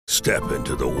Step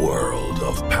into the world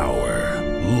of power,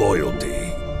 loyalty,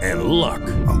 and luck.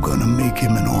 I'm gonna make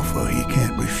him an offer he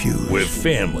can't refuse. With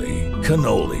family,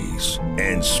 cannolis,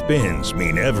 and spins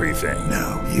mean everything.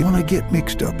 Now, you wanna get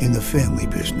mixed up in the family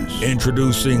business.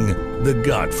 Introducing The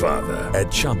Godfather at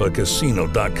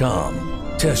ChumbaCasino.com.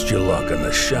 Test your luck in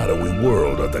the shadowy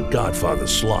world of The Godfather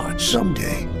slot.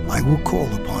 Someday, I will call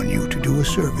upon you to do a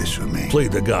service for me. Play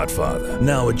The Godfather,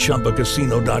 now at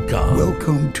ChumbaCasino.com.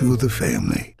 Welcome to the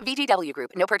family. VGW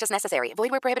Group. No purchase necessary. Void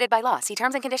where prohibited by law. See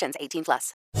terms and conditions.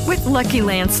 18+. With Lucky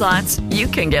Land Slots, you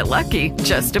can get lucky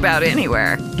just about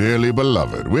anywhere. Dearly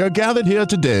beloved, we are gathered here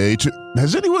today to...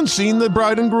 Has anyone seen the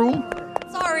bride and groom?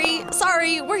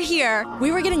 Sorry, we're here.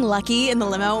 We were getting lucky in the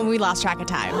limo and we lost track of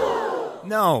time.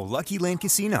 No, Lucky Land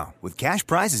Casino, with cash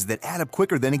prizes that add up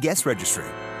quicker than a guest registry.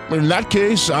 In that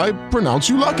case, I pronounce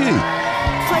you lucky.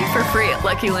 Play for free at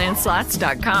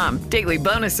LuckyLandSlots.com. Daily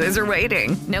bonuses are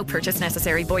waiting. No purchase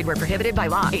necessary. Void where prohibited by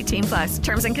law. 18+.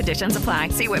 Terms and conditions apply.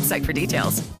 See website for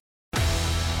details.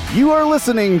 You are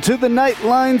listening to the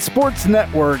Nightline Sports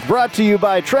Network, brought to you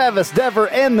by Travis Dever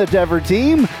and the Dever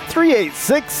team,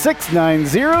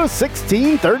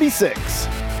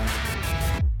 386-690-1636.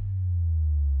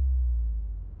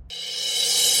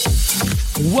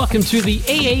 Welcome to the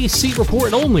AAC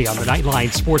Report only on the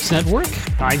Nightline Sports Network.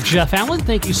 I'm Jeff Allen.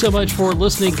 Thank you so much for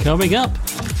listening. Coming up,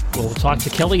 we'll talk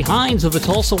to Kelly Hines of the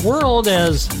Tulsa World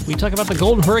as we talk about the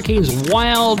Golden Hurricanes'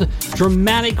 wild,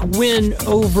 dramatic win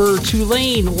over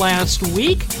Tulane last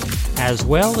week, as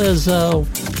well as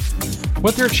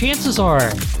what their chances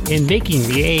are in making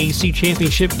the AAC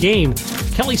Championship game.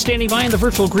 Kelly's standing by in the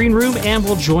virtual green room and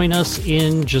will join us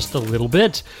in just a little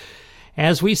bit.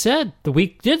 As we said, the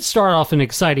week did start off in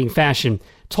exciting fashion.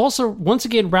 Tulsa once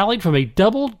again rallied from a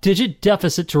double-digit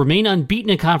deficit to remain unbeaten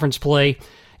in conference play.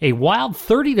 A wild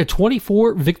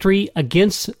 30-24 victory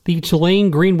against the Tulane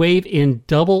Green Wave in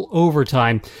double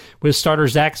overtime. With starter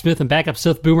Zach Smith and backup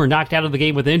Seth Boomer knocked out of the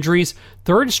game with injuries,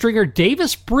 third stringer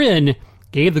Davis Bryn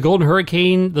gave the Golden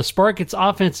Hurricane the spark its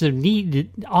offense needed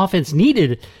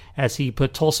as he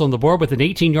put Tulsa on the board with an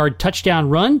 18-yard touchdown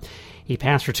run. He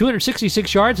passed for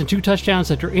 266 yards and 2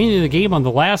 touchdowns after ending the game on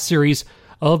the last series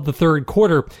of the third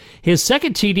quarter. His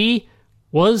second TD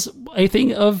was a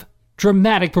thing of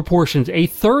dramatic proportions, a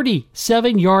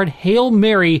 37-yard Hail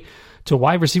Mary to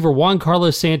wide receiver Juan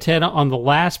Carlos Santana on the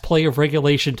last play of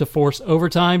regulation to force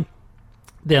overtime.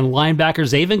 Then linebacker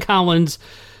Zaven Collins,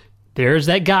 there's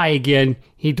that guy again.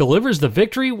 He delivers the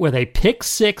victory with a pick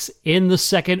six in the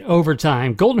second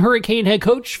overtime. Golden Hurricane head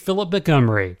coach Philip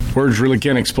Montgomery. Words really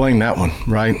can't explain that one,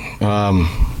 right?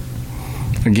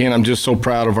 Again, I'm just so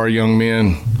proud of our young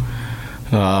men.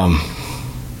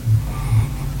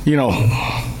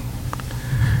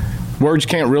 Words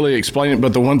can't really explain it,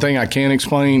 but the one thing I can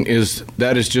explain is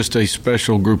that is just a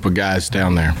special group of guys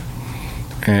down there.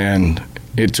 And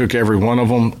it took every one of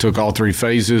them, took all three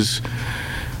phases.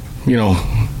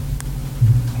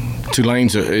 Tulane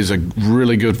is a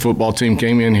really good football team.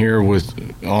 Came in here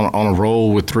on a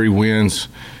roll with 3 wins.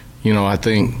 I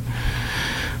think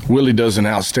Willie does an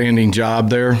outstanding job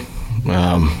there.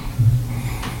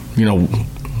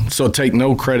 So take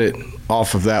no credit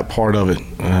off of that part of it.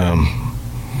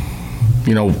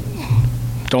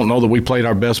 Don't know that we played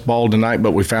our best ball tonight,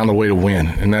 but we found a way to win,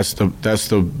 and that's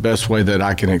the best way that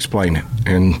I can explain it.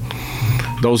 And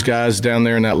those guys down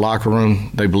there in that locker room,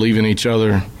 they believe in each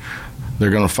other. They're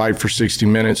going to fight for 60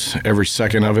 minutes, every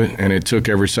second of it, and it took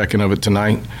every second of it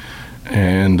tonight.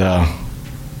 And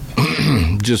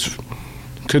just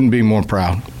couldn't be more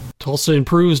proud. Tulsa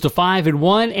improves to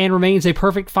 5-1 and remains a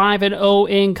perfect 5-0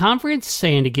 in conference.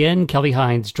 And again, Kelly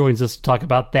Hines joins us to talk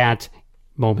about that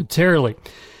momentarily.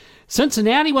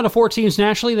 Cincinnati, one of 4 teams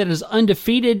nationally that is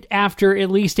undefeated after at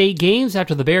least 8 games,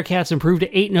 after the Bearcats improved to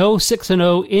 8-0,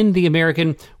 6-0 in the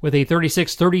American with a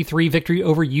 36-33 victory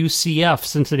over UCF.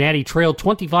 Cincinnati trailed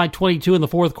 25-22 in the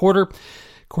fourth quarter.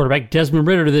 Quarterback Desmond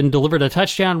Ridder then delivered a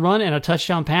touchdown run and a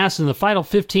touchdown pass in the final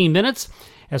 15 minutes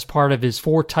as part of his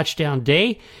 4-touchdown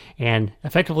day, and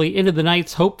effectively ended the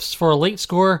night's hopes for a late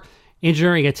score,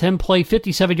 engineering a 10-play,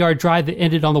 57-yard drive that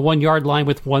ended on the 1-yard line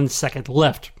with 1 second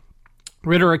left.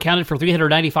 Ridder accounted for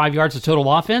 395 yards of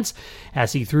total offense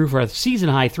as he threw for a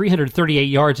season-high 338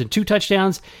 yards and 2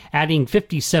 touchdowns, adding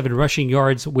 57 rushing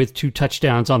yards with 2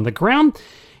 touchdowns on the ground.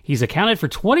 He's accounted for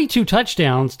 22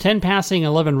 touchdowns, 10 passing,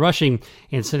 11 rushing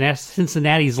in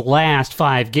Cincinnati's last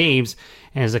 5 games,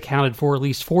 and has accounted for at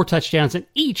least 4 touchdowns in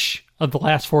each of the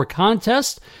last 4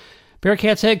 contests.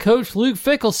 Bearcats head coach Luke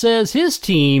Fickell says his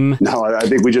team... No, I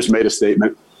think we just made a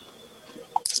statement.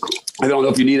 I don't know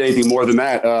if you need anything more than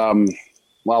that.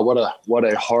 Wow, what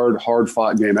a hard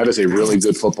fought game. That is a really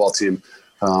good football team.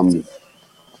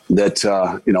 that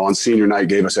on senior night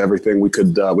gave us everything we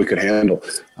could handle,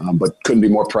 but couldn't be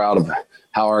more proud of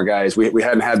how our guys. We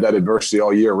hadn't had that adversity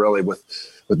all year really with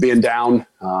being down,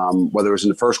 whether it was in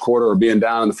the first quarter or being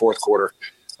down in the fourth quarter,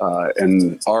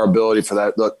 and our ability for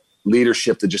that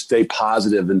leadership to just stay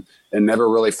positive and never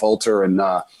really falter and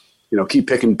keep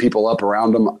picking people up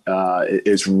around them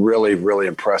is really, really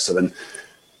impressive. And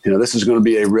this is going to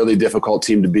be a really difficult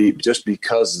team to beat just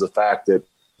because of the fact that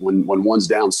when one's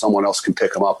down, someone else can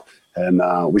pick them up. And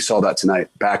we saw that tonight,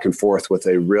 back and forth with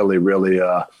a really, really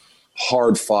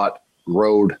hard-fought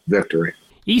road victory.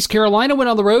 East Carolina went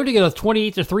on the road to get a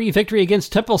 28-3 victory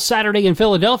against Temple Saturday in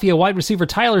Philadelphia. Wide receiver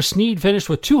Tyler Snead finished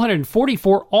with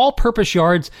 244 all-purpose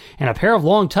yards and a pair of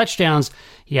long touchdowns.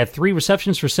 He had 3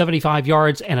 receptions for 75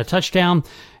 yards and a touchdown,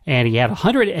 and he had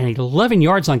 111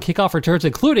 yards on kickoff returns,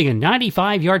 including a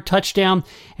 95-yard touchdown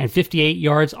and 58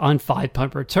 yards on 5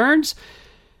 punt returns.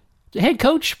 Head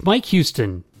coach Mike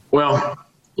Houston. Well,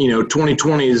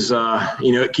 2020 is,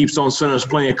 it keeps on sending us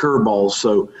plenty of curveballs.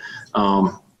 So,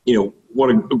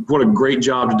 what a great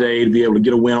job today to be able to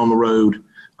get a win on the road,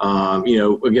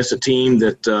 against a team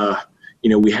that,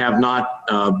 we have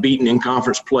not beaten in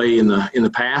conference play in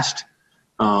the past.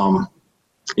 The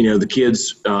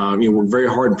kids, worked very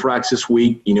hard in practice this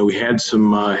week. We had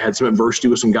some adversity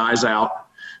with some guys out.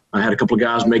 I had a couple of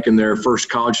guys making their first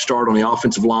college start on the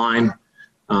offensive line.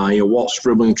 Walt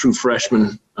Stribling, true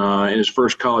freshman, in his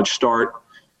first college start.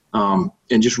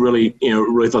 And just really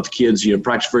thought the kids,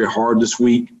 practiced very hard this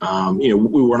week. We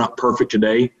were not perfect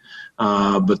today,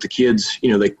 but the kids,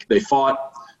 they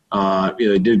fought.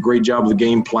 They did a great job of the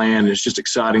game plan. It's just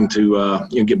exciting to,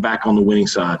 get back on the winning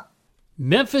side.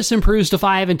 Memphis improves to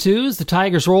 5-2 as the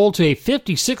Tigers roll to a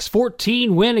 56-14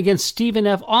 win against Stephen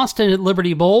F. Austin at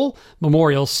Liberty Bowl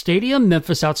Memorial Stadium.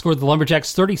 Memphis outscored the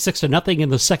Lumberjacks 36-0 in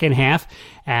the second half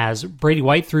as Brady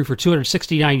White threw for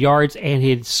 269 yards and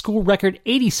his school record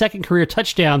 82nd career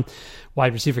touchdown.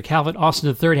 Wide receiver Calvin Austin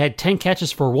III had 10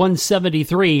 catches for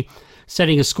 173,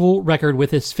 setting a school record with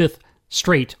his 5th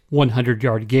straight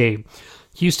 100-yard game.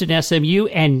 Houston SMU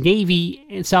and Navy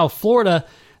in South Florida,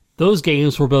 those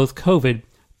games were both COVID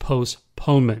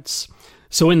postponements.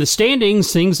 So in the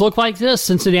standings, things look like this.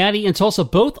 Cincinnati and Tulsa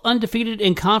both undefeated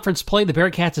in conference play. The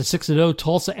Bearcats at 6-0,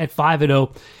 Tulsa at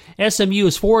 5-0. SMU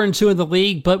is 4-2 in the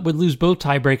league, but would lose both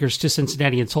tiebreakers to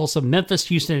Cincinnati and Tulsa. Memphis,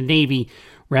 Houston, and Navy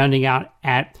rounding out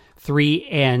at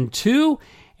 3-2.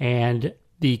 And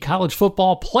the college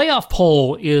football playoff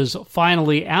poll is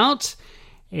finally out.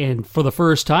 And for the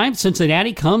first time,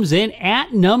 Cincinnati comes in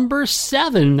at number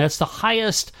 7. That's the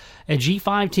highest a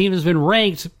G5 team has been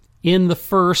ranked in the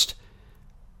first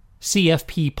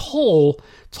CFP poll.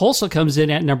 Tulsa comes in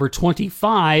at number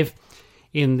 25.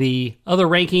 In the other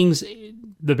rankings,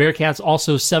 the Bearcats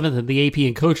also 7th in the AP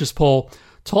and coaches poll.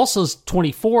 Tulsa's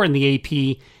 24 in the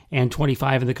AP and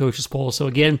 25 in the coaches poll. So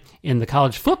again, in the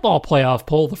college football playoff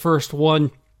poll, the first one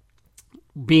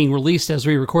being released as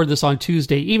we record this on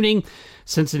Tuesday evening,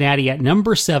 Cincinnati at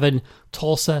number 7,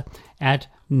 Tulsa at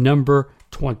number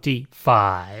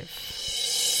 25.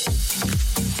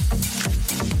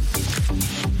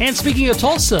 And speaking of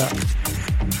Tulsa,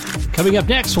 coming up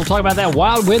next, we'll talk about that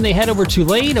wild win they had over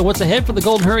Tulane and what's ahead for the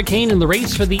Golden Hurricane in the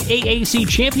race for the AAC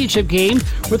championship game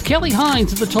with Kelly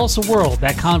Hines of the Tulsa World.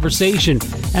 That conversation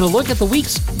and a look at the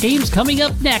week's games coming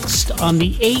up next on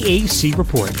the AAC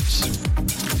Report.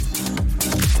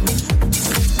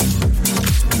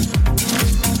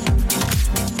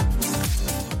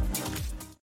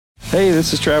 Hey,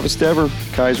 this is Travis Dever,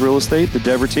 Kai's Real Estate, the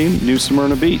Dever team, New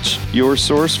Smyrna Beach. Your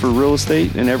source for real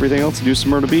estate and everything else, New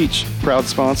Smyrna Beach. Proud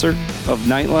sponsor of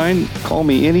Nightline. Call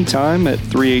me anytime at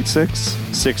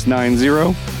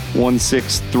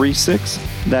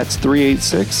 386-690-1636. That's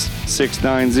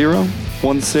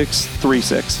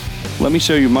 386-690-1636. Let me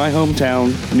show you my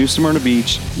hometown, New Smyrna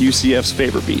Beach, UCF's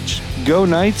favorite beach. Go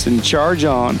Knights and charge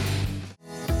on.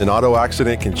 An auto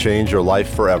accident can change your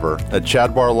life forever. At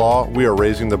Chad Barr Law, we are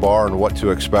raising the bar on what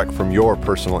to expect from your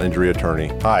personal injury attorney.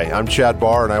 Hi, I'm Chad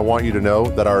Barr, and I want you to know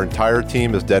that our entire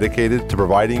team is dedicated to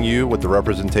providing you with the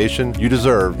representation you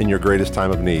deserve in your greatest time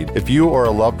of need. If you or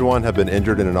a loved one have been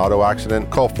injured in an auto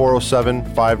accident, call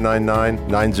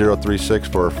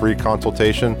 407-599-9036 for a free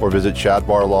consultation or visit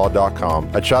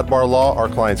chadbarlaw.com. At Chad Barr Law, our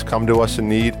clients come to us in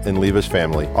need and leave as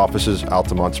family. Offices,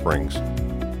 Altamont Springs.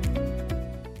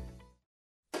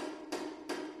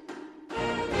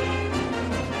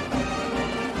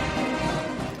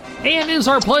 And it is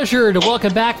our pleasure to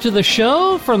welcome back to the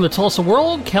show from the Tulsa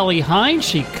World, Kelly Hines.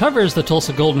 She covers the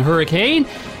Tulsa Golden Hurricane,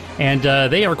 and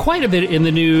they are quite a bit in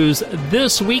the news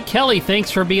this week. Kelly, thanks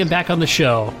for being back on the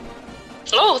show.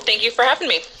 Oh, thank you for having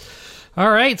me. All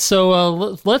right,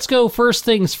 so let's go first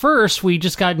things first. We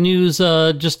just got news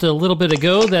just a little bit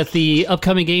ago that the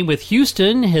upcoming game with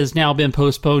Houston has now been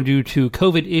postponed due to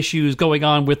COVID issues going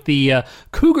on with the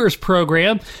Cougars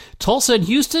program. Tulsa and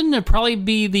Houston would probably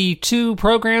be the two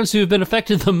programs who have been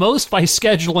affected the most by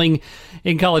scheduling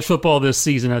in college football this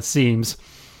season, it seems.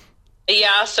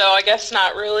 Yeah, so I guess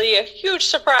not really a huge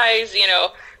surprise.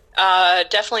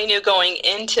 Definitely knew going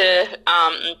into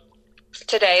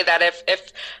today that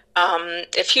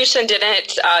if Houston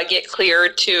didn't get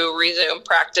cleared to resume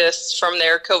practice from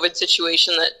their COVID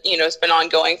situation that, has been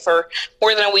ongoing for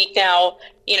more than a week now,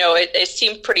 it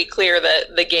seemed pretty clear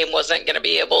that the game wasn't going to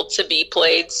be able to be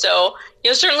played. So,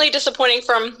 certainly disappointing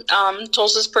from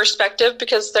Tulsa's perspective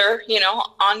because they're,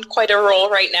 on quite a roll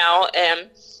right now and,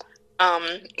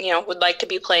 would like to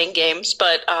be playing games.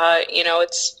 But,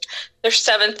 it's their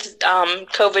seventh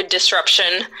COVID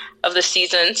disruption of the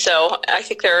season. So I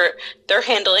think they're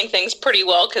handling things pretty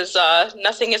well because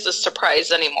nothing is a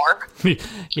surprise anymore.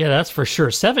 Yeah, that's for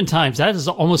sure. 7 times. That is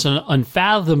almost an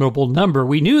unfathomable number.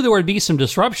 We knew there would be some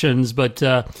disruptions, but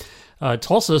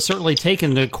Tulsa has certainly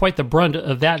taken quite the brunt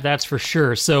of that, that's for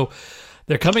sure. So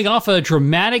they're coming off a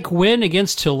dramatic win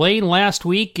against Tulane last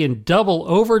week in double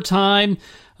overtime.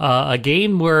 A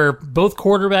game where both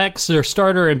quarterbacks, their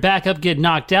starter and backup, get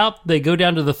knocked out. They go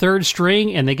down to the third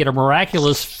string, and they get a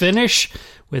miraculous finish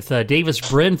with Davis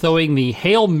Brin throwing the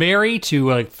Hail Mary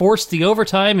to force the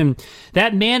overtime. And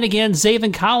that man again,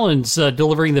 Zaven Collins,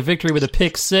 delivering the victory with a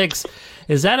pick six.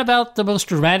 Is that about the most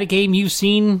dramatic game you've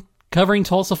seen covering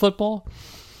Tulsa football?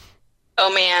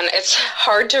 Oh man, it's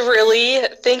hard to really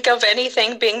think of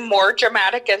anything being more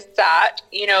dramatic as that.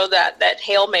 That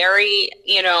Hail Mary,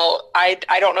 I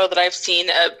don't know that I've seen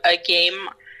a game,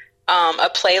 a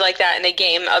play like that in a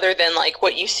game other than like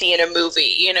what you see in a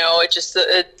movie.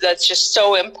 That's just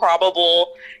so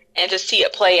improbable. And to see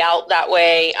it play out that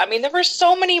way, I mean, there were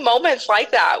so many moments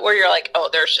like that where you're like, oh,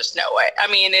 there's just no way.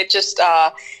 I mean,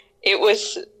 it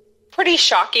was pretty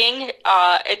shocking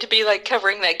and to be like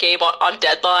covering that game on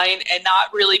deadline and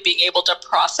not really being able to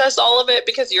process all of it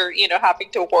because you're having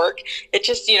to work. It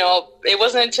just it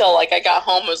wasn't until like I got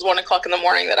home, it was 1:00 in the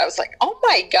morning, that I was like, oh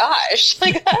my gosh,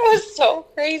 like that was so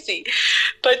crazy.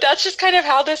 But that's just kind of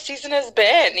how this season has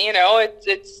been.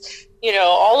 It's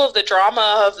all of the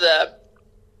drama of the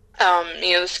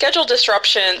the schedule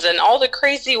disruptions and all the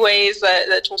crazy ways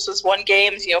that Tulsa's won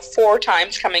games, 4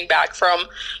 times coming back from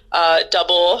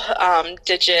double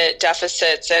digit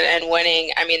deficits and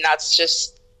winning. I mean, that's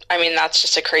just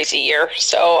a crazy year.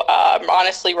 So I'm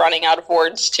honestly running out of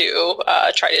words to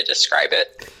try to describe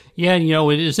it. Yeah,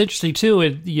 it is interesting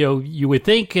too. You would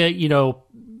think,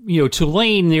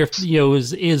 Tulane,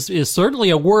 is certainly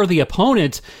a worthy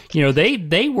opponent.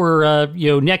 They were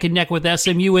neck and neck with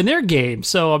SMU in their game.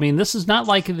 So I mean, this is not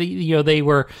like they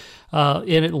were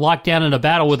locked down in a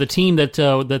battle with a team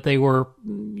that they were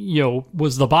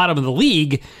was the bottom of the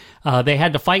league. They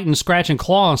had to fight and scratch and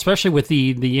claw, especially with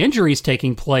the injuries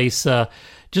taking place.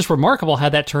 Just remarkable how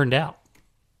that turned out.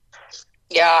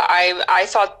 Yeah, I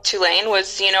thought Tulane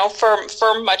was,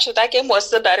 for much of that game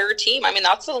was the better team. I mean,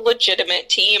 that's a legitimate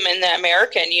team in the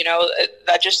American,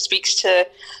 that just speaks to,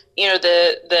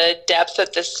 the depth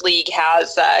that this league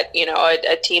has, that,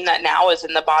 a team that now is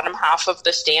in the bottom half of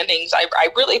the standings. I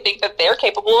really think that they're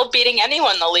capable of beating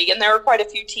anyone in the league, and there are quite a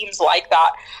few teams like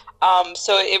that.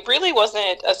 So it really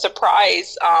wasn't a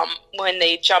surprise when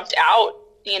they jumped out,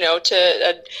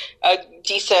 to a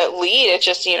decent lead. It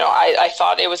just, I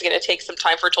thought it was going to take some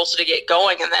time for Tulsa to get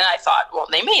going. And then I thought, well,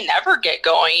 they may never get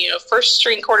going. First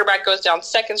string quarterback goes down,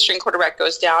 second string quarterback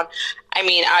goes down. I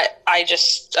mean, I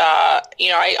just,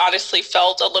 I honestly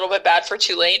felt a little bit bad for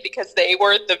Tulane because they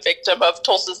were the victim of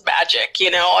Tulsa's magic.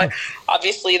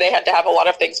 Obviously they had to have a lot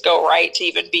of things go right to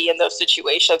even be in those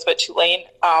situations. But Tulane,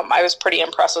 I was pretty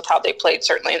impressed with how they played,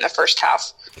 certainly in the first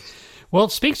half. Well,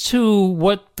 it speaks to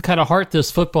what kind of heart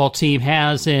this football team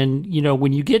has. And,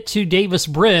 when you get to Davis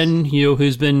Brin,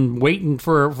 who's been waiting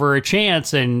for a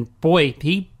chance, and boy,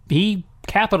 he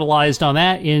capitalized on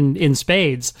that in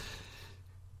spades.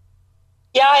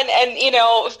 Yeah. And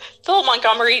Philip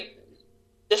Montgomery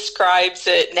describes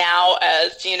it now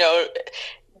as,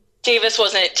 Davis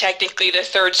wasn't technically the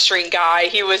third string guy.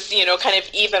 He was, kind of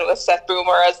even with Seth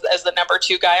Boomer as the number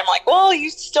 2 guy. I'm like, well, you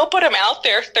still put him out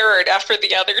there third after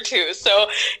the other 2. So,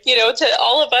 to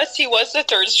all of us, he was the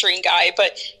third string guy.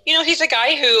 But, he's a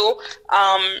guy who,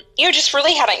 just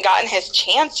really hadn't gotten his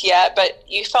chance yet. But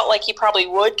you felt like he probably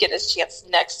would get his chance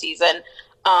next season.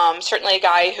 Certainly a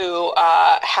guy who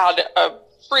had a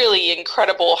really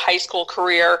incredible high school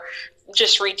career,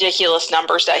 just ridiculous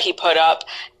numbers that he put up.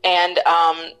 And,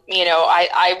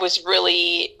 I was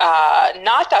really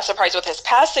not that surprised with his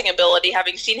passing ability,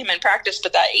 having seen him in practice,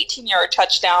 but that 18-yard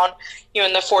touchdown,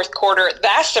 in the fourth quarter,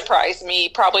 that surprised me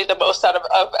probably the most out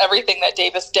of everything that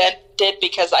Davis did,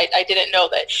 because I didn't know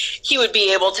that he would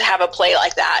be able to have a play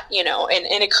like that, in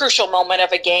a crucial moment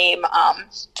of a game,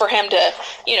 for him to,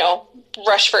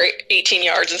 rush for 18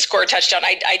 yards and score a touchdown.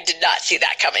 I did not see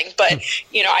that coming, but,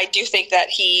 I do think that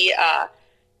he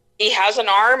has an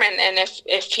arm, and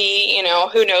if he,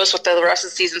 who knows what the rest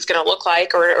of the season is going to look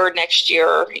like, or next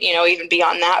year, even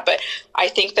beyond that. But I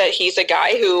think that he's a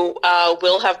guy who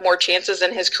will have more chances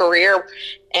in his career,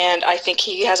 and I think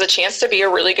he has a chance to be a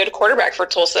really good quarterback for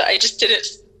Tulsa. I just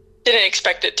didn't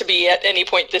expect it to be at any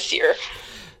point this year.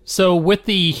 So with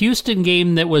the Houston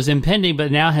game that was impending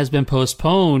but now has been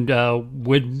postponed,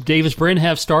 would Davis Brin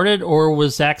have started, or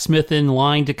was Zach Smith in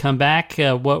line to come back?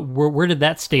 Where did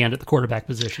that stand at the quarterback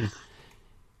position?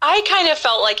 I kind of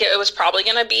felt like it was probably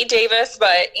going to be Davis,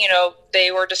 but, they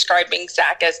were describing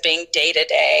Zach as being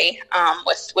day-to-day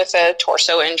with a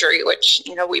torso injury, which,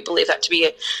 we believe that to be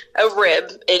a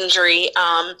rib injury,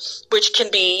 which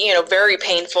can be, very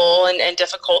painful and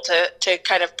difficult to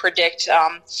kind of predict,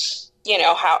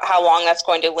 how long that's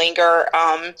going to linger.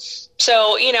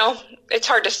 So, it's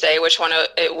hard to say which one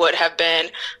it would have been,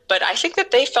 but I think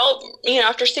that they felt,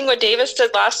 after seeing what Davis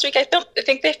did last week, I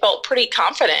think they felt pretty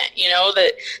confident,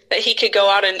 that he could go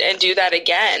out and do that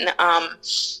again.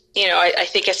 I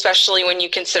think especially when you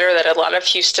consider that a lot of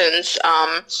Houston's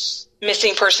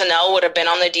missing personnel would have been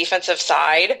on the defensive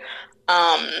side.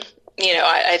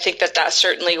 I think that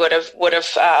certainly would have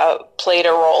played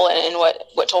a role in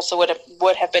what Tulsa would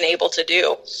have been able to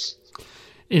do.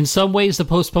 In some ways, the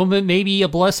postponement may be a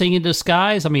blessing in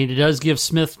disguise. I mean, it does give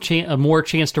Smith a more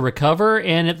chance to recover,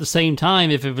 and at the same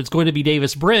time, if it's going to be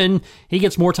Davis Brin, he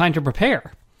gets more time to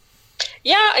prepare.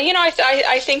 Yeah,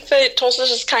 I think that Tulsa's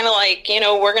just kind of like,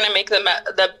 we're going to make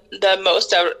the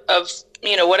most out of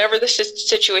whatever the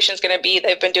situation is going to be.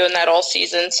 They've been doing that all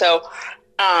season, so.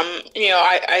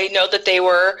 I know that they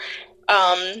were,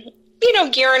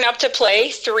 gearing up to play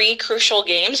 3 crucial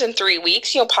games in 3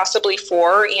 weeks, possibly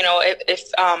 4,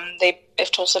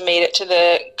 if Tulsa made it to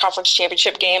the conference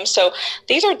championship game. So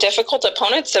these are difficult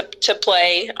opponents to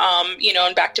play,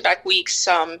 in back-to-back weeks,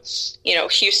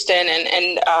 Houston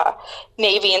and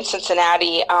Navy and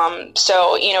Cincinnati.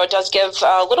 So, it does give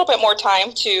a little bit more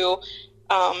time to,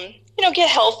 get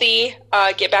healthy,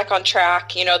 get back on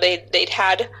track. They'd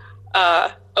had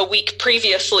a week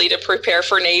previously to prepare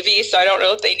for Navy, so I don't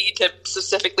know if they need to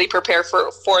specifically prepare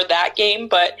for that game,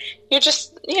 but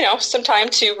just some time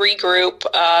to regroup.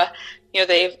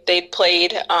 They'd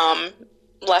played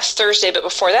last Thursday, but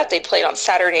before that they'd played on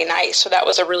Saturday night, so that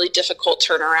was a really difficult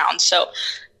turnaround. So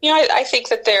I think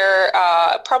that they're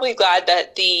probably glad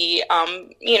that the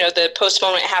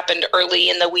postponement happened early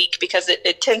in the week, because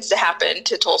it tends to happen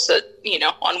to Tulsa,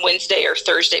 on Wednesday or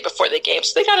Thursday before the game.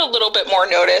 So they got a little bit more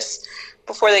notice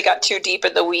before they got too deep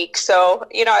in the week. So,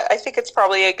 I think it's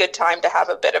probably a good time to have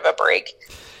a bit of a break.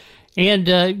 And,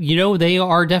 they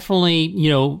are definitely,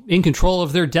 in control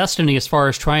of their destiny as far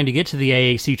as trying to get to the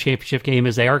AAC championship game,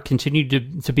 as they are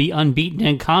continued to be unbeaten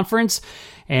in conference.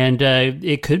 And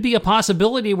it could be a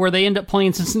possibility where they end up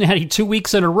playing Cincinnati 2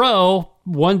 weeks in a row,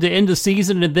 one to end the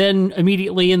season and then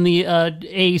immediately in the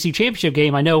AAC championship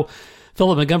game. I know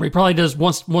Philip Montgomery probably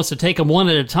wants to take them one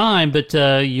at a time, but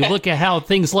you look at how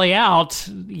things lay out,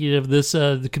 this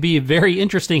could be very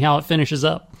interesting how it finishes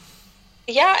up.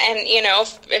 Yeah, and,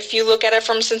 if you look at it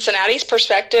from Cincinnati's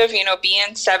perspective, being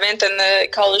 7th in the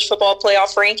college football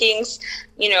playoff rankings,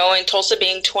 and Tulsa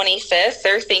being 25th,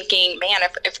 they're thinking, man,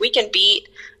 if we can beat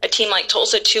a team like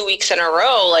Tulsa 2 weeks in a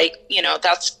row,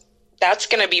 that's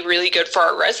going to be really good for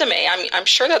our resume. I'm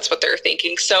sure that's what they're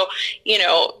thinking. So,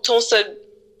 Tulsa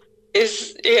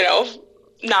is,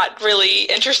 not really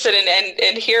interested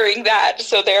in hearing that.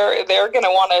 So they're going to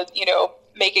want to,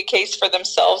 make a case for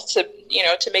themselves to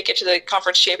make it to the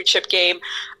conference championship game.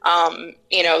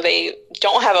 They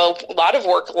don't have a lot of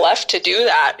work left to do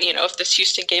that. If this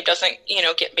Houston game doesn't,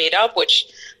 get made up, which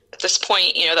at this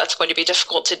point, that's going to be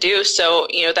difficult to do. So,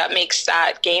 that makes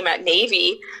that game at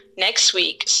Navy next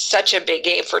week such a big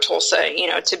game for Tulsa,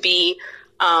 to be,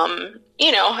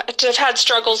 to have had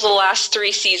struggles the last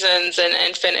 3 seasons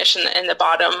and finish in the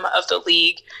bottom of the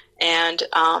league, and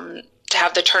to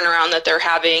have the turnaround that they're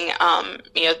having.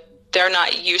 They're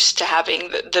not used to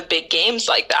having the big games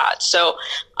like that. So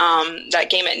that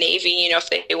game at Navy, if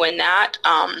they win that,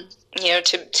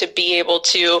 to be able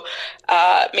to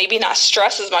maybe not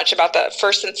stress as much about the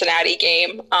first Cincinnati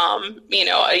game.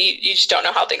 You just don't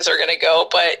know how things are going to go.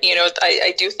 But,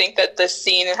 I do think that this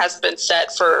scene has been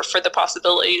set for the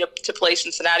possibility to play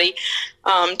Cincinnati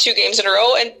 2 games in a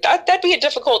row. And that'd be a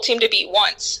difficult team to beat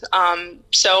once.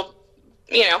 So,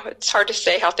 it's hard to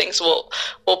say how things will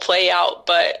play out.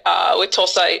 But with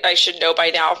Tulsa, I should know by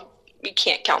now, we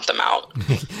can't count them out.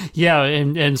 Yeah,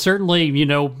 and certainly,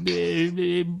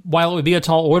 while it would be a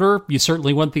tall order, you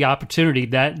certainly want the opportunity.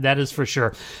 That is for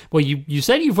sure. Well, you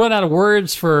said you've run out of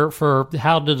words for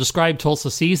how to describe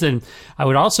Tulsa season. I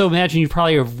would also imagine you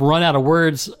probably have run out of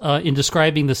words in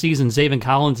describing the season Zaven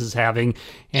Collins is having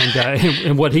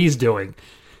and what he's doing.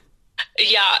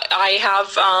 Yeah, I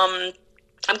have.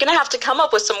 I'm going to have to come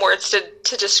up with some words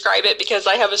to describe it, because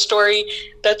I have a story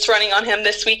that's running on him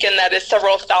this weekend that is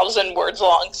several thousand words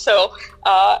long. So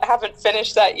I haven't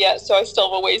finished that yet, so I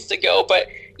still have a ways to go. But,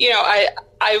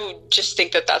 I would just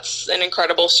think that that's an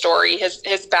incredible story,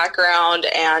 his background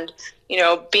and,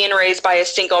 being raised by a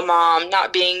single mom,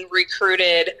 not being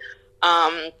recruited,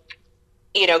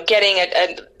 getting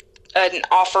an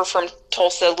offer from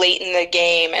Tulsa late in the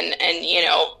game and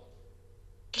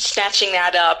snatching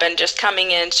that up and just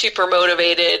coming in super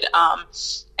motivated,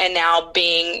 and now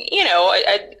being,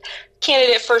 a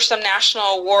candidate for some national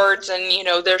awards. And,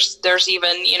 there's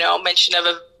even, mention of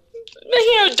a,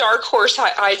 dark horse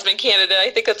Heisman candidate. I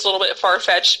think it's a little bit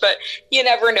far-fetched, but you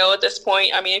never know at this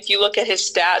point. I mean, if you look at his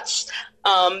stats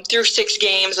through 6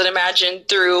 games and imagine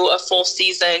through a full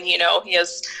season, he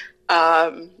has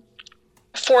 4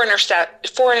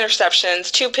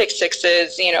 interceptions, 2 pick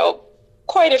sixes,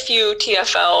 quite a few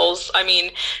TFLs. I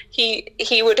mean,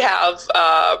 he would have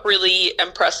really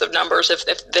impressive numbers if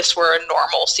this were a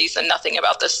normal season. Nothing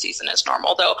about this season is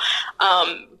normal, though.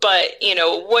 But,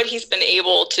 what he's been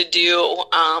able to do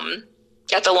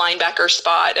at the linebacker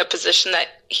spot, a position that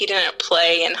he didn't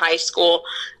play in high school,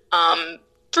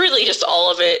 really just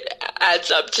all of it adds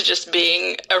up to just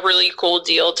being a really cool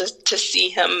deal to see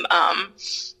him,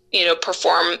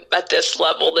 perform at this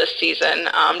level this season.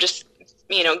 Just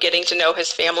getting to know his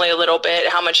family a little bit,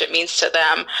 how much it means to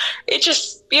them. It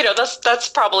just, that's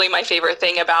probably my favorite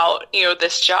thing about,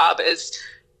 this job is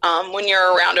when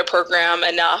you're around a program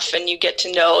enough and you get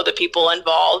to know the people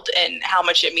involved and how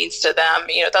much it means to them.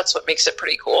 That's what makes it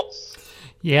pretty cool.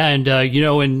 Yeah, and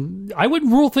and I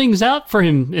wouldn't rule things out for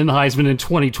him in the Heisman in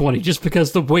 2020 just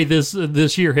because the way this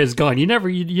year has gone. You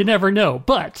never know.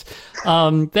 But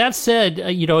that said,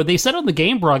 they said on the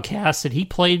game broadcast that he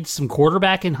played some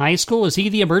quarterback in high school. Is he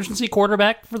the emergency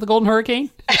quarterback for the Golden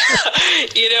Hurricane?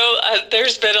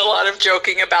 There's been a lot of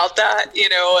joking about that.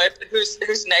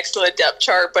 Who's next to the depth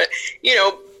chart, but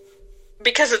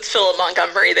because it's Philip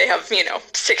Montgomery, they have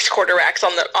 6 quarterbacks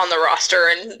on the roster,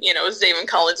 and Zaven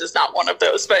Collins is not one of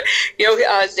those. But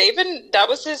Zaven, that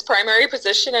was his primary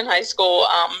position in high school.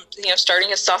 Starting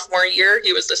his sophomore year,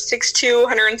 he was a 6'2",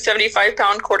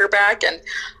 175-pound quarterback, and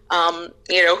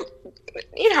you know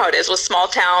how it is with small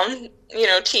town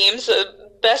teams. The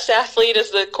best athlete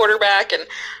is the quarterback, and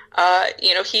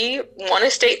he won a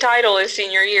state title his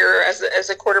senior year as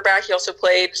a quarterback. He also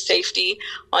played safety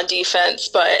on defense,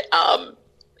 but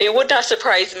it would not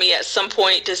surprise me at some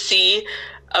point to see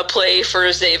a play for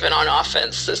Zaven on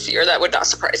offense this year. That would not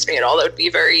surprise me at all. That would be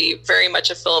very, very much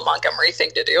a Philip Montgomery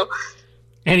thing to do.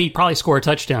 And he'd probably score a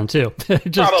touchdown too.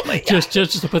 Probably, yeah.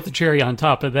 Just to put the cherry on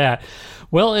top of that.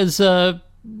 Well, as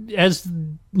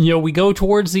we go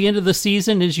towards the end of the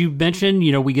season, as you mentioned,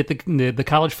 we get the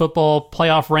college football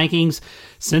playoff rankings.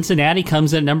 Cincinnati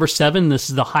comes in at number 7. This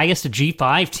is the highest a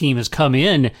G5 team has come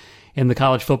in the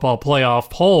college football playoff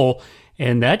poll,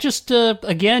 and that just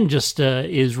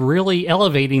is really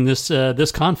elevating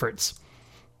this conference.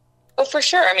 Oh, for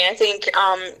sure. I mean, I think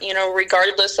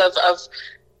regardless of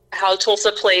how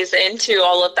Tulsa plays into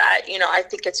all of that, I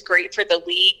think it's great for the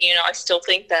league. I still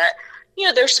think that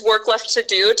there's work left to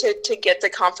do to get the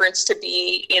conference to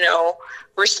be,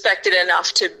 respected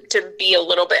enough to be a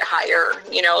little bit higher.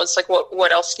 It's like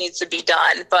what else needs to be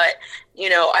done. But,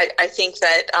 I think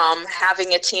that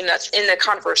having a team that's in the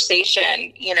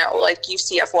conversation, like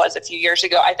UCF was a few years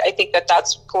ago, I think that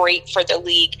that's great for the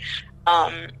league.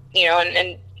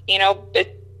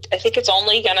 I think it's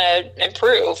only going to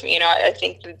improve. I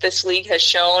think that this league has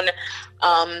shown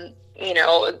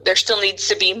there still needs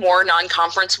to be more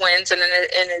non-conference wins, and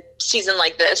in a season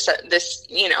like this,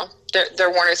 there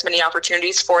weren't as many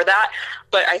opportunities for that.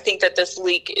 But I think that this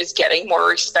league is getting more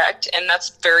respect, and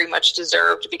that's very much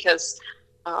deserved because,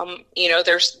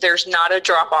 there's not a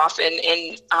drop off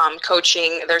in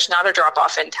coaching. There's not a drop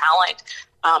off in talent.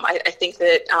 I think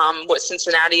that what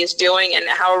Cincinnati is doing, and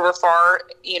however far,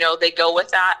 they go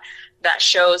with that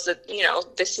shows that,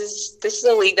 this is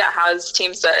a league that has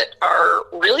teams that are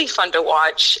really fun to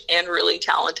watch and really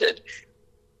talented.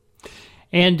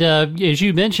 And as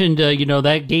you mentioned,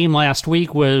 that game last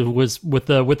week was with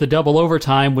the double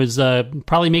overtime was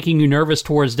probably making you nervous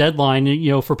towards deadline.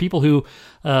 For people who,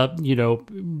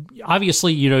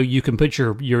 obviously, you can put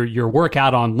your work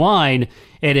out online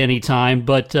at any time,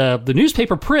 but the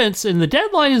newspaper prints and the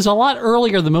deadline is a lot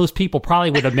earlier than most people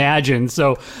probably would imagine.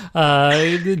 So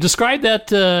describe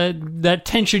that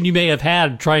tension you may have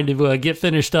had trying to get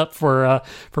finished up for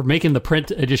making the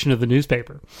print edition of the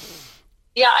newspaper.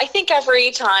 Yeah, I think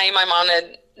every time I'm on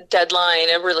a deadline,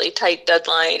 a really tight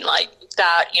deadline like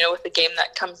that, with a game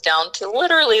that comes down to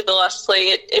literally the last play,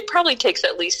 it probably takes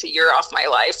at least a year off my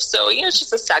life. So, it's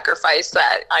just a sacrifice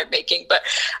that I'm making. But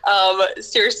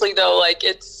seriously, though, like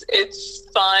it's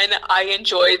fun. I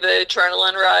enjoy the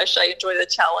adrenaline rush. I enjoy the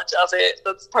challenge of it.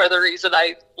 That's part of the reason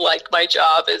I like my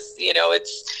job is,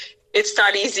 it's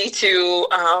not easy to,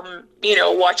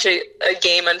 watch a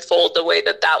game unfold the way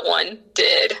that one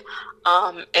did.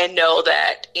 And know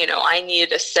that, I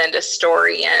needed to send a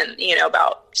story in,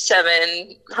 about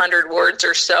 700 words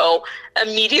or so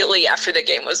immediately after the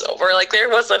game was over. Like, there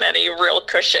wasn't any real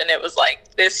cushion. It was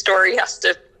like, this story has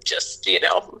to just,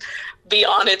 be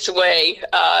on its way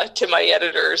to my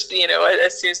editors,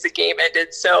 as soon as the game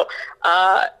ended. So,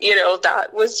 that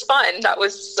was fun. That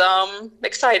was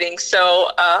exciting. So,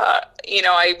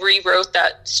 I rewrote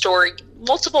that story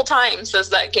multiple times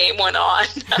as that game went on,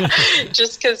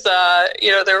 just because,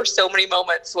 there were so many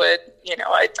moments when,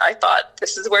 I thought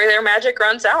this is where their magic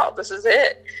runs out. This is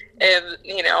it. And,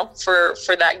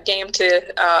 for that game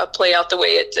to play out the way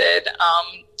it did,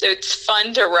 it's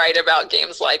fun to write about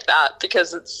games like that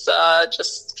because it's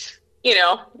just,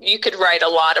 you could write a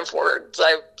lot of words.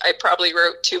 I probably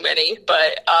wrote too many,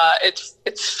 but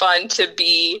it's fun to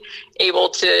be able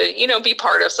to, be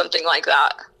part of something like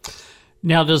that.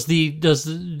 Now, does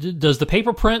the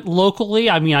paper print locally?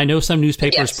 I mean, I know some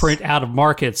newspapers print out of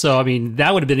market, so I mean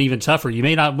that would have been even tougher. You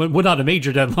would not have made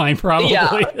your deadline probably.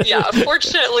 Yeah.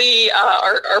 Fortunately,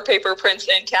 our paper prints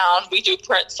in town. We do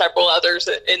print several others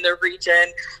in the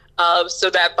region, so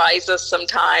that buys us some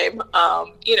time.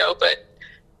 But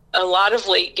a lot of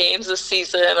late games this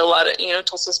season. A lot of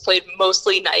Tulsa's played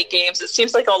mostly night games. It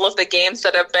seems like all of the games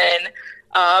that have been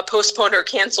postponed or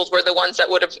canceled were the ones that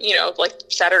would have, like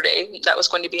Saturday, that was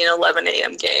going to be an 11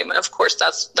 a.m. game. And of course,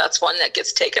 that's one that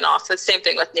gets taken off. The same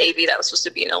thing with Navy. That was supposed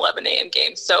to be an 11 a.m.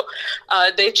 game. So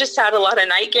they've just had a lot of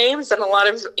night games and a lot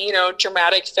of,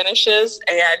 dramatic finishes.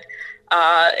 And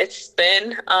it's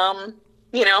been,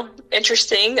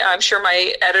 interesting. I'm sure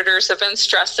my editors have been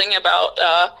stressing about,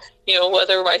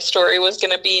 whether my story was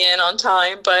going to be in on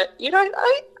time. But,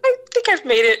 I think I've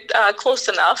made it close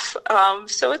enough.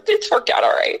 So it's worked out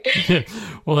all right.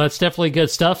 Well, that's definitely good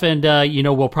stuff. And,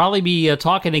 we'll probably be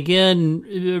talking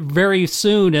again very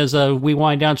soon as we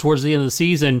wind down towards the end of the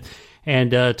season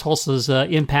and Tulsa's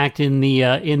impact in the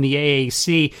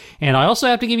AAC. And I also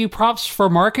have to give you props for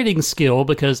marketing skill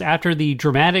because after the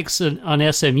dramatics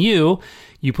on SMU,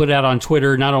 you put out on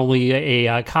Twitter not only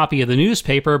a copy of the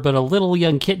newspaper, but a little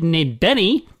young kitten named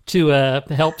Benny to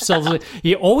help sell.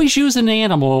 You always use an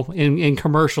animal in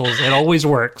commercials. It always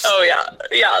works. Oh,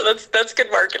 yeah. That's good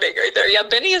marketing right there. Yeah,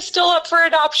 Benny is still up for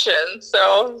adoption.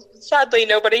 So sadly,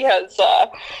 nobody has,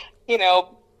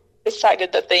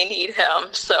 decided that they need him.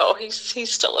 So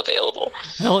he's still available.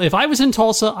 Well, if I was in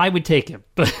Tulsa, I would take him.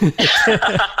 But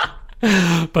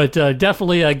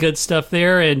definitely good stuff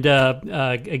there. And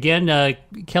again,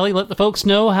 Kelly, let the folks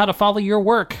know how to follow your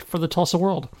work for the Tulsa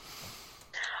World.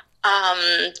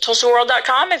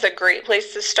 TulsaWorld.com is a great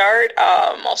place to start.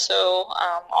 Also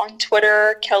on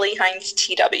Twitter, Kelly Hines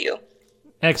TW.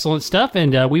 Excellent stuff.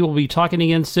 And we will be talking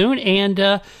again soon.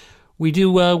 And we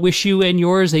do wish you and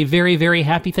yours a very, very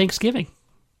happy Thanksgiving.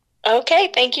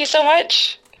 Okay. Thank you so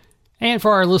much. And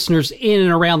for our listeners in and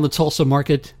around the Tulsa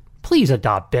market, please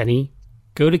adopt Benny.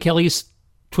 Go to Kelly's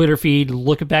Twitter feed,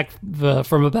 look it back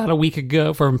from about a week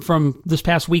ago, from this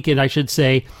past weekend, I should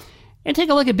say, and take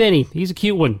a look at Benny. He's a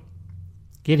cute one.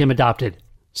 Get him adopted.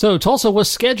 So Tulsa was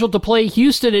scheduled to play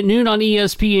Houston at noon on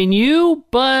ESPNU,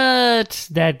 but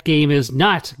that game is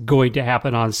not going to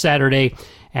happen on Saturday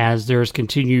as there's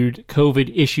continued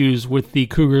COVID issues with the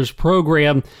Cougars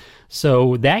program.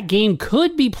 So that game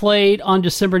could be played on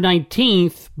December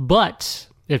 19th, but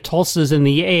if Tulsa's in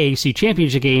the AAC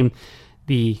championship game,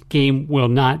 the game will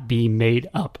not be made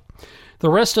up. The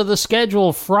rest of the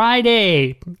schedule,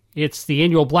 Friday, it's the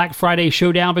annual Black Friday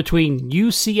showdown between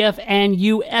UCF and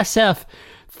USF.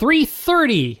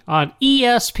 3:30 on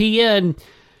ESPN.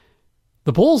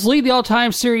 The Bulls lead the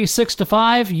all-time series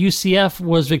 6-5. UCF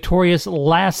was victorious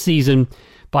last season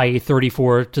by a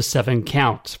 34-7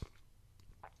 count.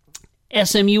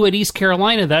 SMU at East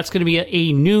Carolina, that's going to be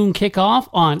a noon kickoff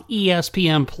on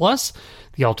ESPN+.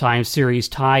 The all-time series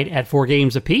tied at 4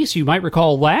 games apiece. You might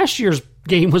recall last year's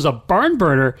game was a barn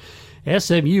burner.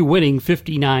 SMU winning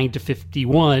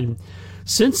 59-51.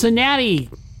 Cincinnati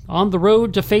on the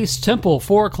road to face Temple,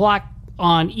 4 o'clock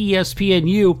on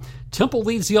ESPNU. Temple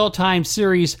leads the all-time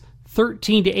series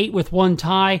 13-8 with 1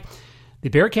 tie. The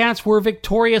Bearcats were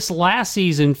victorious last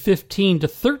season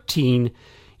 15-13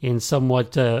 in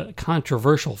somewhat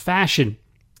controversial fashion.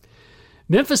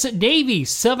 Memphis at Navy,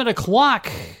 7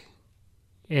 o'clock.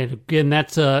 And again,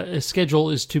 that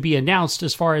schedule is to be announced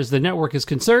as far as the network is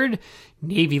concerned.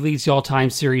 Navy leads the all-time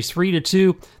series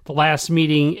 3-2. The last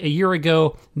meeting a year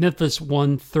ago, Memphis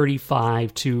won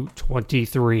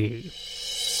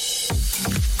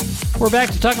 35-23. We're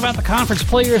back to talk about the conference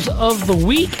players of the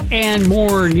week and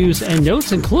more news and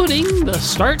notes, including the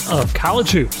start of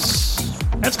college hoops.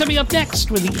 That's coming up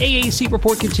next when the AAC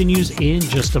report continues in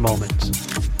just a moment.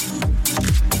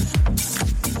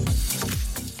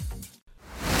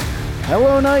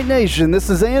 Hello, Night Nation. This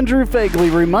is Andrew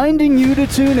Fagley reminding you to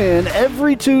tune in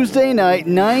every Tuesday night,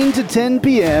 9 to 10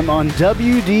 p.m. on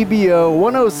WDBO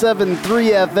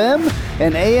 107.3 FM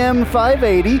and AM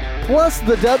 580, plus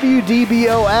the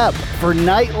WDBO app for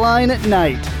Nightline at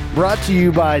Night. Brought to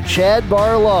you by Chad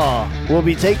Bar Law. We'll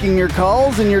be taking your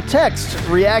calls and your texts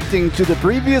reacting to the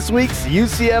previous week's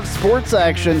UCF sports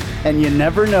action, and you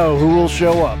never know who will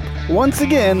show up. Once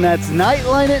again, that's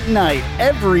Nightline at Night,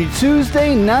 every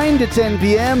Tuesday, 9 to 10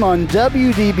 p.m. on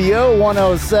WDBO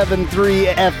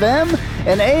 107.3 FM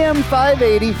and AM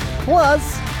 580,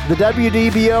 plus the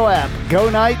WDBO app. Go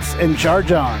Knights and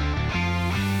charge on.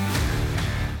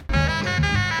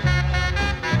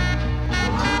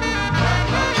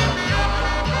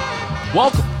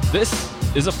 Welcome. This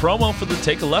is a promo for the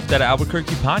Take a Left at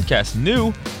Albuquerque podcast,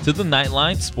 new to the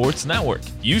Nightline Sports Network.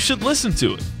 You should listen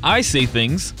to it. I say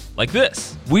things like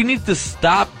this. We need to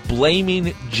stop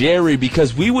blaming Jerry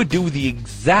because we would do the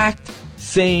exact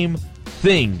same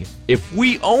thing if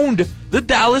we owned the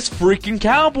Dallas freaking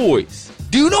Cowboys.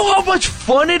 Do you know how much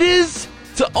fun it is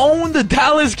to own the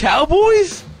Dallas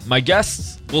Cowboys? My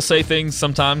guests will say things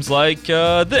sometimes like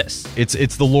this.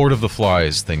 It's the Lord of the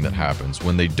Flies thing that happens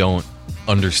when they don't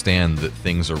understand that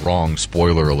things are wrong,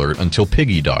 spoiler alert, until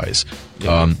Piggy dies.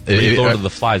 Lord of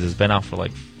the Flies has been out for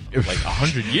like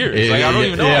 100 years. I don't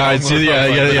even know.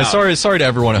 Yeah. Sorry to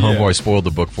everyone at home who I spoiled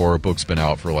the book for. A book's been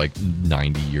out for like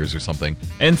 90 years or something.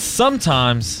 And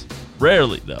sometimes,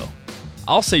 rarely though,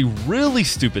 I'll say really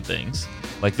stupid things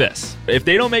like this. If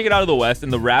they don't make it out of the West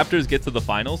and the Raptors get to the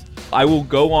finals, I will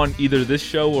go on either this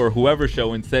show or whoever's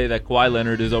show and say that Kawhi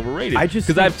Leonard is overrated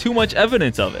because I have too much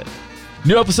evidence of it.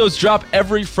 New episodes drop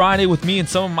every Friday with me and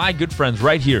some of my good friends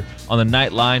right here on the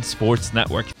Nightline Sports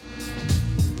Network.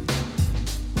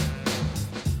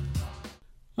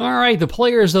 All right, the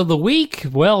players of the week.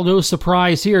 Well, no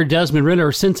surprise here. Desmond Ridder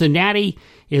of Cincinnati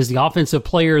is the offensive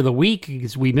player of the week.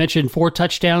 As we mentioned, 4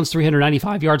 touchdowns,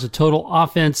 395 yards of total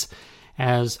offense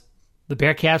as the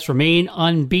Bearcats remain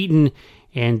unbeaten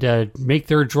and make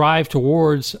their drive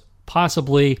towards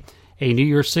possibly a New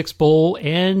Year's Six Bowl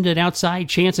and an outside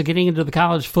chance of getting into the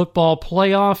college football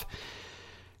playoff.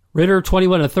 Ridder,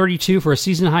 21-32 for a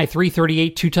season-high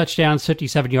 338, 2 touchdowns,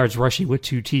 57 yards rushing with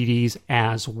 2 TDs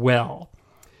as well.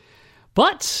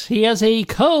 But he has a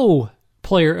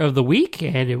co-player of the week,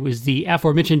 and it was the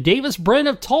aforementioned Davis Brent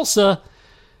of Tulsa.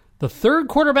 The third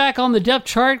quarterback on the depth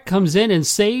chart comes in and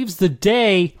saves the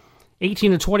day.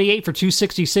 18-28 for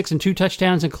 266 and 2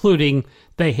 touchdowns, including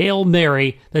the Hail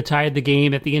Mary that tied the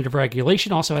game at the end of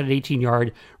regulation. Also had an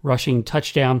 18-yard rushing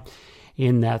touchdown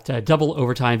in that double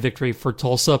overtime victory for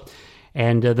Tulsa.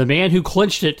 And the man who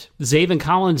clinched it, Zaven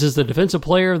Collins, is the defensive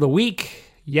player of the week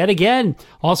yet again.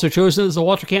 Also chosen as the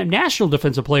Walter Camp National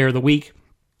Defensive Player of the Week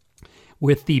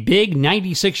with the big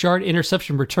 96-yard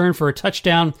interception return for a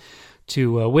touchdown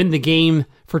to win the game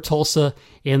for Tulsa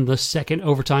in the second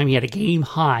overtime. He had a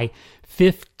game-high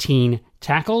 15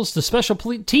 tackles. The special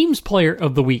teams player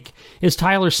of the week is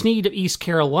Tyler Snead of East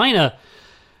Carolina.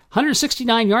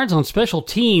 169 yards on special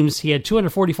teams. He had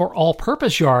 244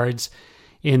 all-purpose yards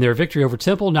in their victory over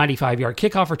Temple. 95-yard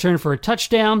kickoff return for a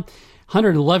touchdown.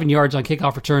 111 yards on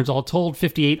kickoff returns all told.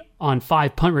 58 on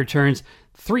 5 punt returns.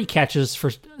 3 catches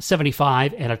for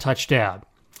 75 and a touchdown.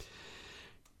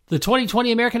 The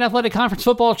 2020 American Athletic Conference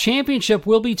Football Championship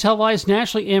will be televised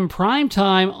nationally in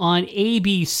primetime on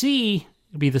ABC.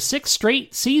 It'll be the 6th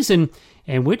straight season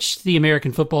in which the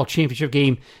American Football Championship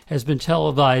game has been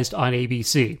televised on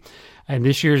ABC. And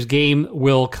this year's game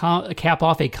will cap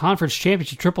off a conference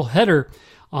championship tripleheader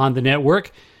on the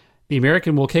network. The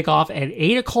American will kick off at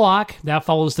 8 o'clock. That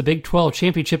follows the Big 12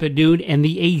 Championship at noon and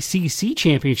the ACC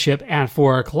Championship at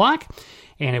 4 o'clock.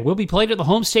 And it will be played at the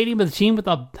home stadium of the team with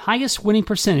the highest winning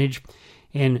percentage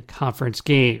in conference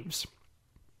games.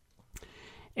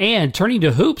 And turning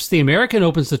to hoops, the American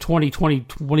opens the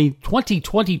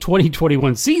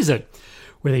 2020-2021 season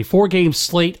with a 4-game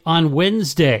slate on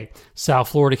Wednesday. South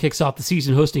Florida kicks off the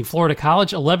season hosting Florida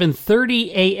College,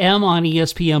 11:30 a.m. on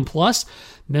ESPN+.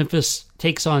 Memphis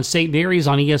takes on St. Mary's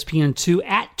on ESPN2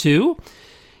 at 2.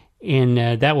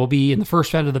 And that will be in the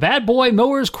first round of the Bad Boy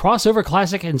Mowers Crossover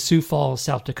Classic in Sioux Falls,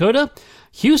 South Dakota.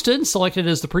 Houston, selected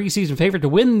as the preseason favorite to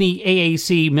win the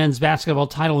AAC men's basketball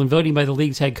title in voting by the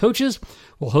league's head coaches,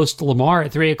 will host Lamar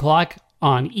at 3 o'clock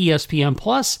on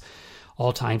ESPN+,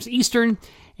 all times Eastern.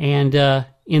 And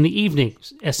in the evening,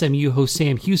 SMU hosts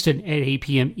Sam Houston at 8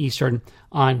 p.m. Eastern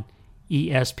on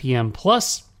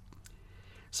ESPN+.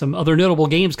 Some other notable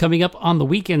games coming up on the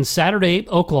weekend. Saturday,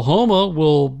 Oklahoma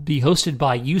will be hosted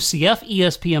by UCF,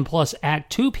 ESPN+ at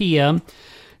 2 p.m.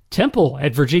 Temple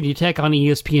at Virginia Tech on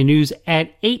ESPN News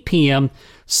at 8 p.m.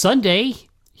 Sunday,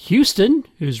 Houston,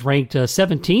 who's ranked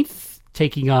 17th,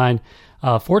 taking on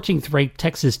 14th-ranked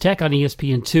Texas Tech on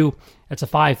ESPN2. That's a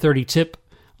 5:30 tip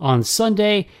on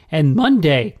Sunday. And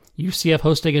Monday, UCF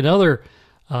hosting another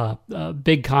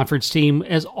big conference team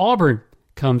as Auburn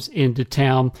comes into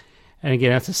town. And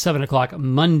again, that's a 7 o'clock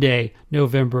Monday,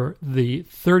 November the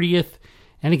 30th.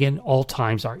 And again, all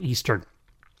times are Eastern.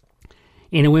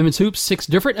 In women's hoops, 6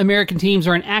 different American teams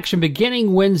are in action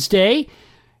beginning Wednesday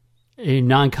in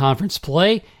non-conference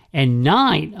play. And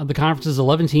 9 of the conference's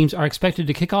 11 teams are expected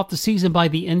to kick off the season by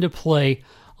the end of play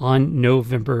on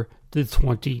November the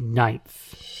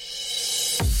 29th.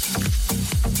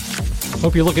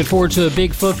 Hope you're looking forward to a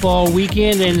big football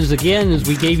weekend. And as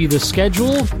we gave you the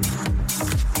schedule,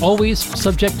 always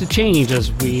subject to change,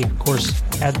 as we, of course,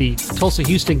 had the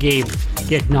Tulsa-Houston game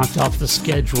get knocked off the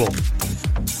schedule.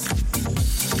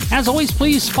 As always,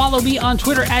 please follow me on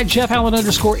Twitter at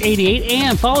JeffAllen_88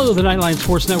 and follow the Nightline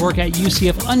Sports Network at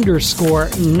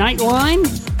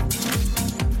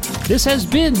UCF_Nightline. This has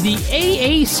been the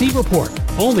AAC Report,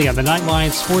 only on the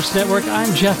Nightline Sports Network.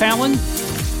 I'm Jeff Allen.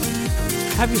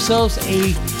 Have yourselves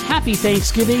a happy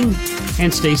Thanksgiving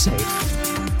and stay safe.